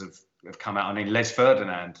managers have come out. I mean, Les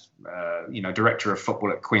Ferdinand, director of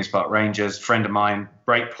football at Queen's Park Rangers, friend of mine,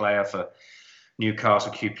 great player for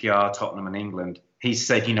Newcastle, QPR, Tottenham and England. He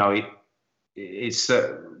said, it's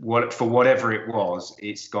for whatever it was,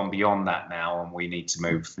 it's gone beyond that now, and we need to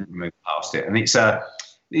move past it. And it's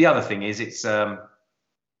the other thing is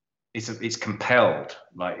it's compelled,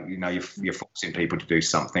 like you're forcing people to do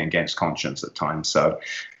something against conscience at times. So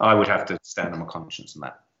I would have to stand on my conscience on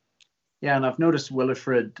that. Yeah, and I've noticed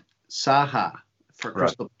Wilfried Zaha for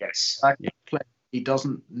Crystal. Right. Yes. Yeah. He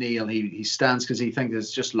doesn't kneel. He stands because he thinks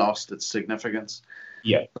it's just lost its significance.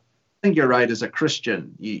 Yeah. I think you're right. As a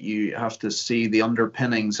Christian, you have to see the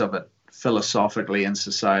underpinnings of it philosophically in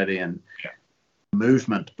society, and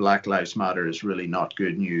movement. Black Lives Matter is really not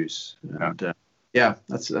good news. And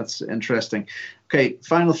that's interesting. Okay,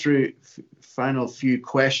 final few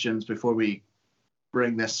questions before we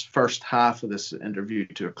bring this first half of this interview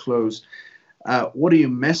to a close. What do you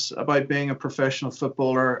miss about being a professional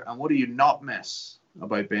footballer, and what do you not miss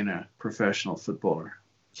about being a professional footballer?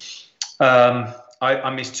 I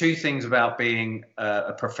miss two things about being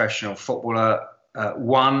a professional footballer.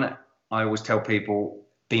 One, I always tell people,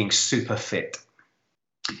 being super fit.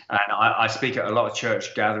 And I speak at a lot of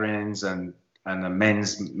church gatherings and the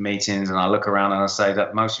men's meetings, and I look around and I say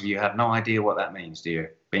that most of you have no idea what that means, do you?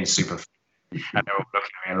 Being super fit. And they're all looking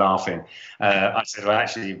at me and laughing. I said, well,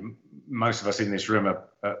 actually, most of us in this room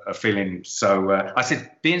are feeling so. I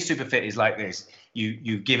said, being super fit is like this.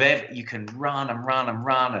 You can run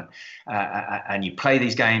and you play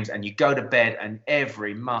these games and you go to bed and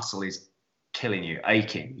every muscle is killing you,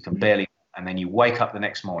 aching. You can barely, and then you wake up the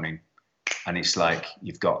next morning and it's like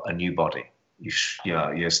you've got a new body.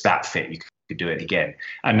 You're that fit. You could do it again.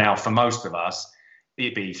 And now for most of us,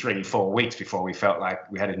 it'd be 3-4 weeks before we felt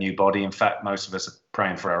like we had a new body. In fact, most of us are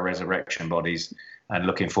praying for our resurrection bodies and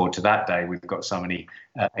looking forward to that day. We've got so many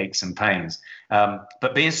aches and pains.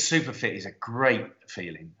 But being super fit is a great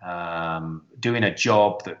feeling. Doing a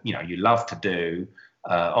job that you love to do,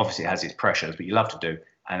 obviously it has its pressures, but you love to do,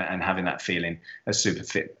 and having that feeling as super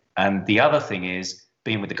fit. And the other thing is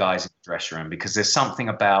being with the guys in the dressing room, because there's something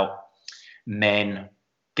about men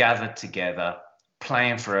gathered together,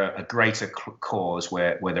 playing for a greater cause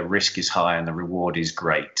where the risk is high and the reward is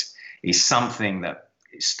great, is something that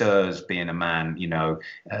stirs being a man,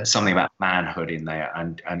 something about manhood in there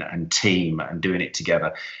and team and doing it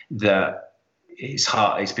together that it's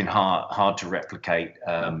hard. It's been hard to replicate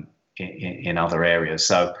in other areas.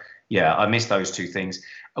 So yeah, I miss those two things.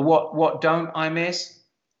 What don't I miss?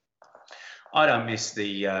 I don't miss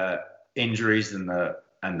the injuries and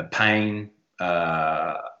the pain.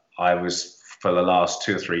 I was, for the last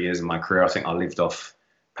 2 or 3 years of my career, I think I lived on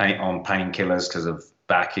painkillers because of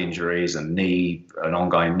back injuries and an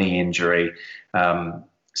ongoing knee injury.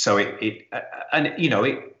 So it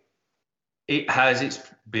has its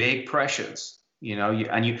big pressures,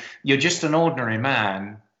 you're just an ordinary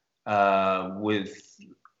man with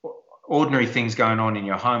ordinary things going on in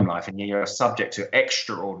your home life, and you're subject to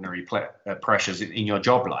extraordinary pressures in your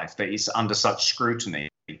job life that is under such scrutiny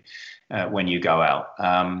when you go out.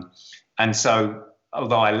 And so,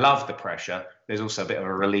 although I love the pressure, there's also a bit of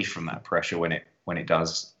a relief from that pressure when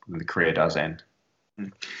the career does end.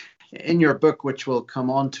 In your book, which we'll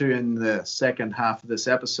come on to in the second half of this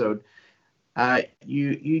episode,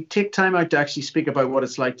 you take time out to actually speak about what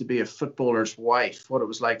it's like to be a footballer's wife, what it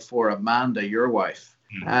was like for Amanda, your wife.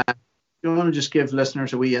 You want to just give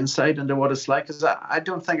listeners a wee insight into what it's like? Because I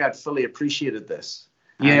don't think I'd fully appreciated this.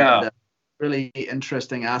 Yeah. And, really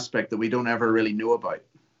interesting aspect that we don't ever really know about.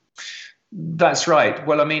 That's right.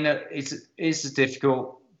 Well, I mean, it's a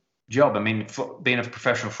difficult job. I mean, being a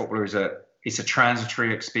professional footballer it's a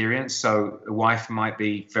transitory experience. So a wife might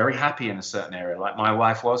be very happy in a certain area, like my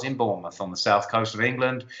wife was in Bournemouth on the south coast of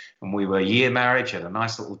England, and we were a year married. She had a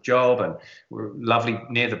nice little job, and we were lovely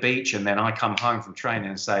near the beach. And then I come home from training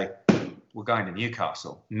and say, we're going to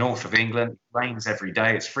Newcastle, north of England. It rains every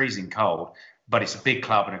day. It's freezing cold, but it's a big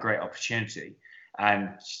club and a great opportunity. And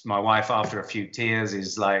my wife, after a few tears,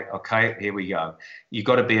 is like, okay, here we go. You've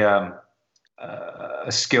got to be a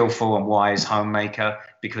skillful and wise homemaker,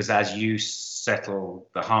 because as you settle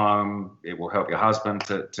the home, it will help your husband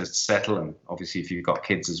to settle, and obviously if you've got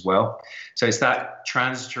kids as well. So it's that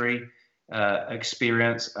transitory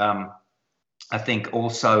experience. I think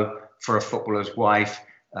also for a footballer's wife,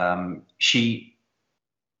 her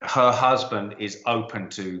husband is open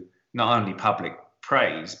to not only public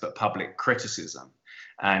praise but public criticism,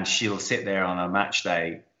 and she'll sit there on a match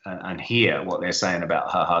day and hear what they're saying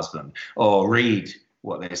about her husband, or read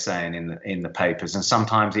what they're saying in the papers, and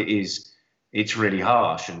sometimes it's really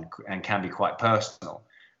harsh and can be quite personal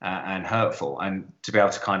and hurtful, and to be able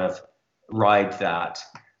to kind of ride that.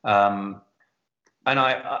 And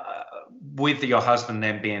with your husband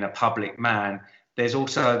then being a public man, there's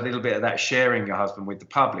also a little bit of that sharing your husband with the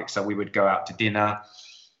public. So we would go out to dinner,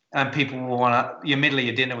 and people will want to, you're middle of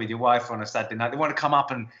your dinner with your wife on a Saturday night, they want to come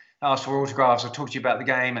up and ask for autographs or talk to you about the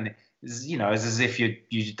game, and it's, you know, it's as if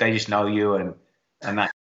they just know you, and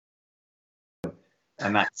that's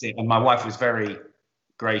it. And my wife was very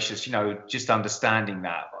gracious, you know, just understanding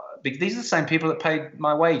that. These are the same people that paid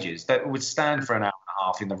my wages, that would stand for an hour and a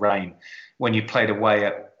half in the rain when you played away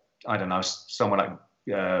at, I don't know, somewhere like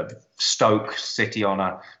Stoke City on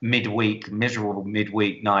a miserable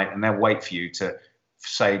midweek night, and they'll wait for you to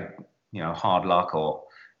say, you know, hard luck, or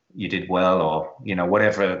you did well, or, you know,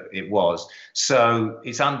 whatever it was. So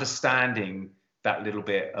it's understanding that little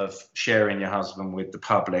bit of sharing your husband with the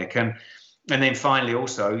public. And then finally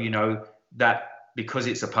also, you know, that because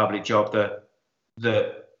it's a public job, that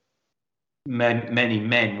many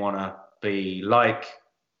men want to be like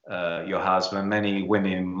your husband. Many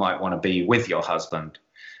women might want to be with your husband.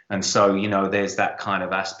 And so, you know, there's that kind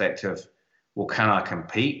of aspect of, well, can I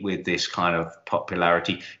compete with this kind of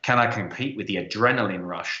popularity? Can I compete with the adrenaline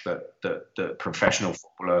rush that professional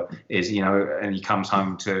footballer is, you know, and he comes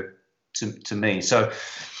home to me. So,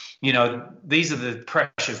 you know, these are the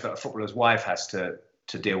pressures that a footballer's wife has to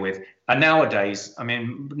deal with. And nowadays, I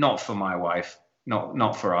mean, not for my wife,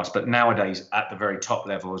 not for us, but nowadays at the very top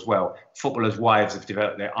level as well, footballers' wives have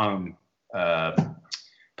developed their own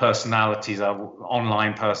personalities,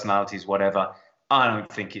 online personalities, whatever. I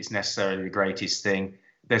don't think it's necessarily the greatest thing.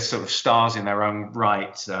 They're sort of stars in their own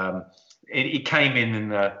right. It came in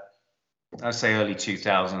the, I'd say, early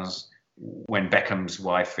 2000s when Beckham's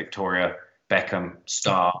wife, Victoria Beckham,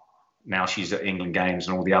 star. Now she's at England games,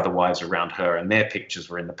 and all the other wives around her, and their pictures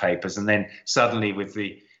were in the papers. And then suddenly, with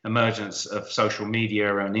the emergence of social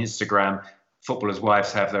media and Instagram, footballers'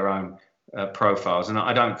 wives have their own profiles. And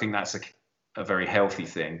I don't think that's a very healthy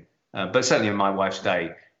thing. But certainly in my wife's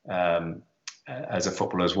day, as a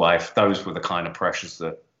footballer's wife, those were the kind of pressures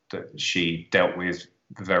that she dealt with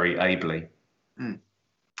very ably. Mm.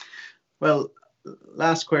 Well,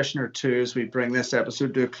 last question or two as we bring this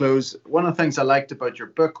episode to a close. One of the things I liked about your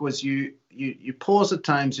book was you pause at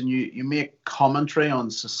times and you make commentary on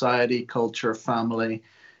society, culture, family,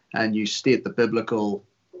 and you state the biblical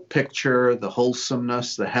picture, the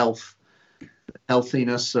wholesomeness, the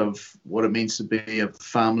healthiness of what it means to be a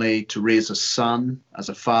family, to raise a son as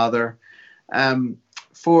a father.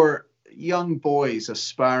 For young boys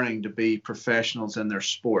aspiring to be professionals in their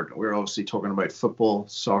sport, we're obviously talking about football,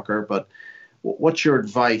 soccer, but what's your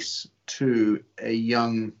advice to a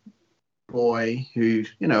young boy who,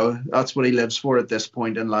 you know, that's what he lives for at this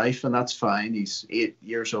point in life, and that's fine. He's 8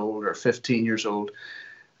 years old or 15 years old.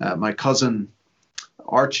 My cousin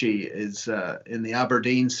Archie is in the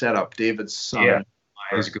Aberdeen setup, David's son. Yeah,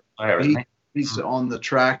 he's a good player, isn't he? He's on the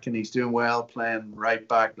track and he's doing well, playing right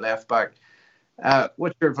back, left back.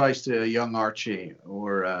 What's your advice to a young Archie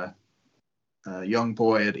or a young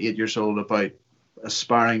boy at 8 years old about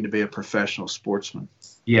aspiring to be a professional sportsman?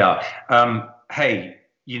 Yeah. Hey,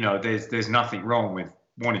 you know, there's nothing wrong with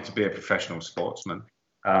wanting to be a professional sportsman.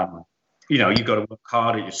 You know, you've got to work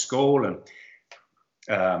hard at your school and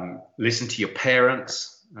listen to your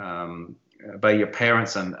parents, obey your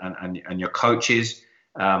parents and your coaches.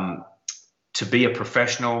 To be a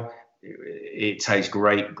professional, it takes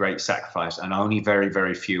great sacrifice, and only very,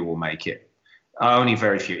 very few will make it. Only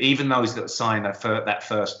very few. Even those that sign that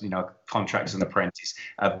first, you know, contract as an apprentice,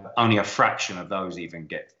 only a fraction of those even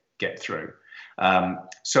get through.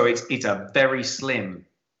 So it's a very slim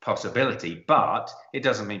possibility, but it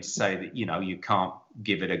doesn't mean to say that, you know, you can't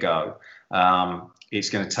give it a go. It's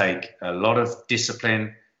going to take a lot of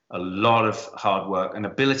discipline, a lot of hard work, an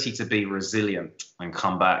ability to be resilient and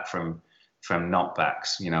come back from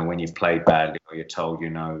knockbacks, you know, when you've played badly or you're told, you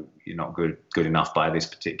know, you're not good enough by this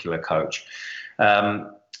particular coach.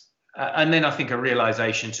 And then I think a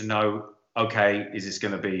realization to know, okay, is this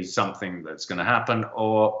going to be something that's going to happen,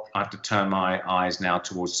 or I have to turn my eyes now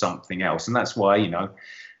towards something else? And that's why, you know,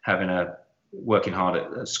 working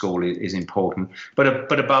hard at school is important.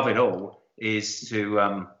 But above it all is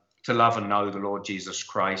to love and know the Lord Jesus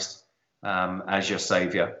Christ as your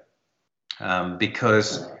Savior,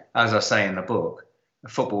 because as I say in the book,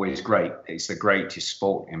 football is great. It's the greatest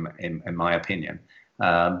sport in my opinion.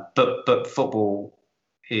 But football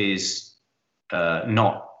is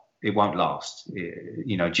not. It won't last.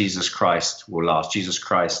 You know, Jesus Christ will last. Jesus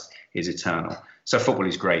Christ is eternal. So football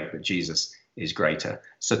is great, but Jesus is greater.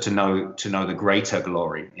 So to know the greater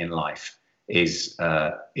glory in life is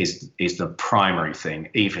the primary thing,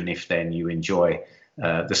 even if then you enjoy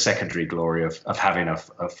the secondary glory of having a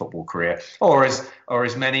football career, or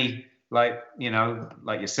as many like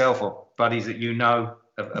yourself or buddies that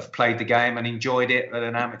have played the game and enjoyed it at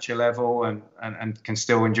an amateur level and can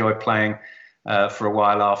still enjoy playing for a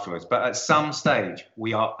while afterwards. But at some stage,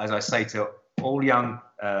 we are, as I say to all young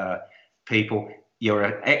people, you're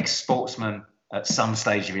an ex-sportsman at some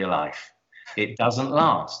stage of your life. It doesn't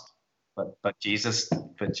last, but Jesus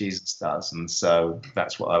does, and so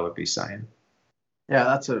that's what I would be saying. Yeah,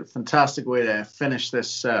 that's a fantastic way to finish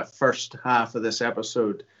this first half of this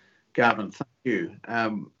episode, Gavin. Thank you.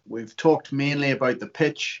 We've talked mainly about the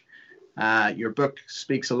pitch. Your book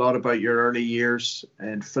speaks a lot about your early years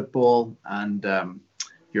in football and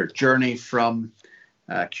your journey from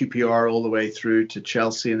QPR all the way through to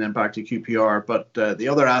Chelsea and then back to QPR. But the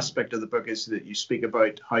other aspect of the book is that you speak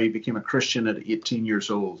about how you became a Christian at 18 years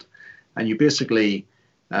old. And you basically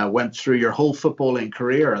went through your whole footballing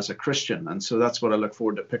career as a Christian. And so that's what I look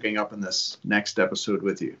forward to picking up in this next episode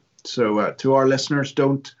with you. So to our listeners,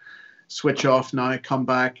 don't switch off now. Come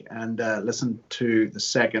back and listen to the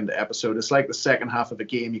second episode. It's like the second half of a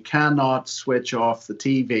game. You cannot switch off the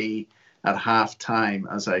TV at half time,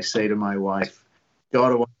 as I say to my wife. Got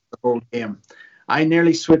to watch the whole game. I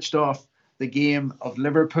nearly switched off the game of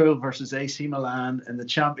Liverpool versus AC Milan in the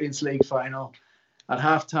Champions League final. At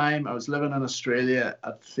halftime, I was living in Australia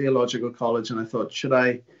at Theological College, and I thought, should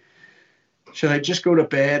I just go to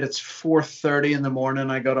bed? It's 4:30 in the morning.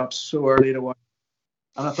 I got up so early to watch,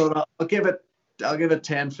 and I thought I'll give it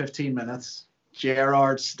 10, 15 minutes.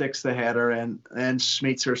 Gerrard sticks the header in, and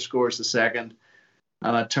Schmeitzer scores the second.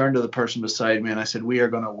 And I turned to the person beside me and I said, "We are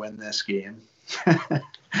going to win this game."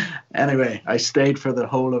 Anyway, I stayed for the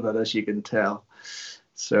whole of it, as you can tell.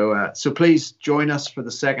 So please join us for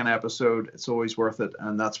the second episode. It's always worth it.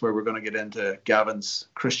 And that's where we're going to get into Gavin's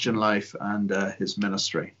Christian life and his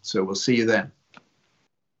ministry. So we'll see you then.